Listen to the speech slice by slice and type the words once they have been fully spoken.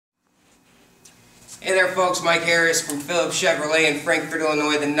Hey there folks, Mike Harris from Phillips Chevrolet in Frankfort,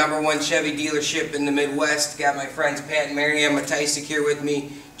 Illinois, the #1 Chevy dealership in the Midwest. Got my friends Pat and Mary Ann Matisek here with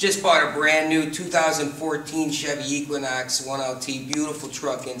me. Just bought a brand new 2014 Chevy Equinox 1LT. Beautiful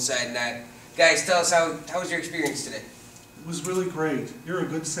truck inside and out. Guys, tell us how was your experience today? It was really great. You're a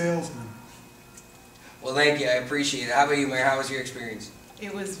good salesman. Well, thank you. I appreciate it. How about you, Mary? How was your experience?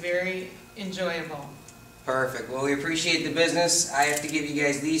 It was very enjoyable. Perfect. Well, we appreciate the business. I have to give you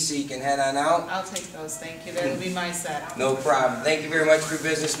guys these so you can head on out. I'll take those, thank you. That'll be my set. No problem. Thank you very much for your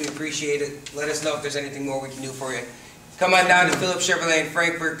business. We appreciate it. Let us know if there's anything more we can do for you. Come on down to Phillips Chevrolet in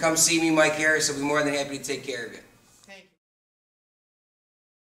Frankfort. Come see me, Mike Harris. I'll be more than happy to take care of you.